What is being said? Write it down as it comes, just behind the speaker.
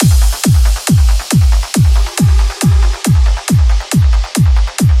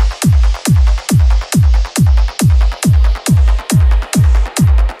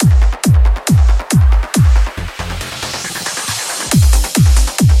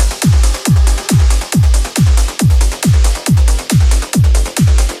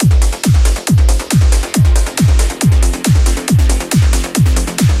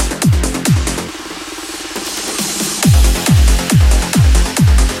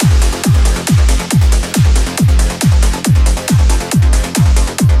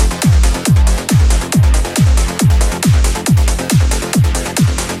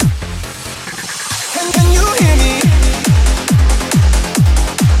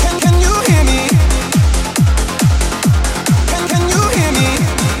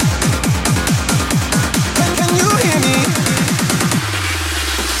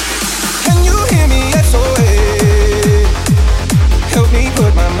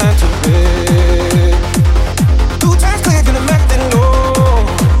mind to rest. 2 times click and I'm acting low.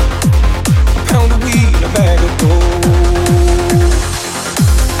 A pound of weed, a bag of gold.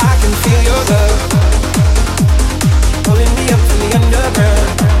 I can feel your love pulling me up from the underground.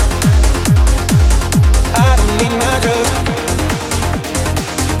 I don't need my drugs.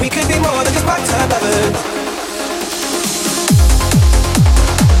 We could be more than just part-time lovers.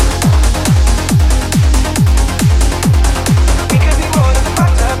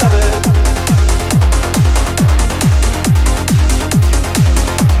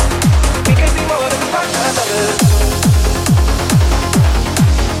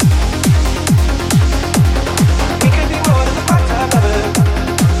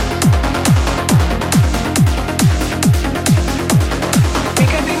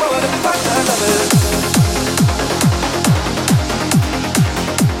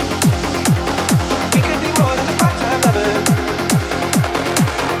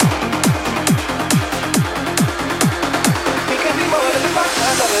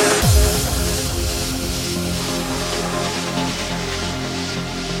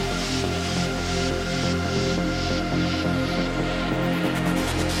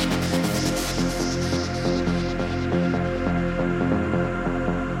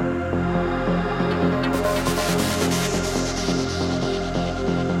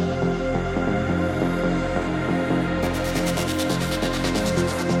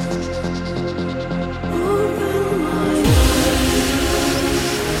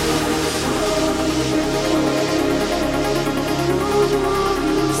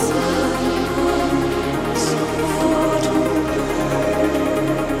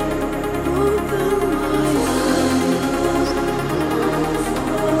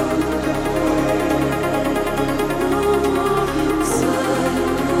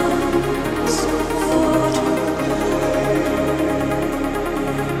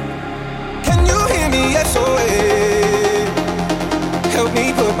 Help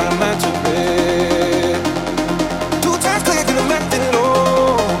me put my mind to bed. 2 times click and I'm acting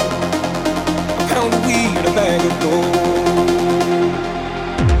low. A pound of weed, a bag of gold.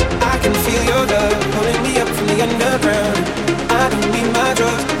 I can feel your love pulling me up from the underground. I don't need my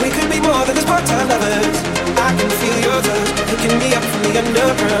drugs. We could be more than just part-time lovers. I can feel your love picking me up from the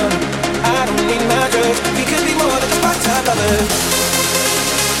underground. I don't need my drugs. We could be more than just part-time lovers.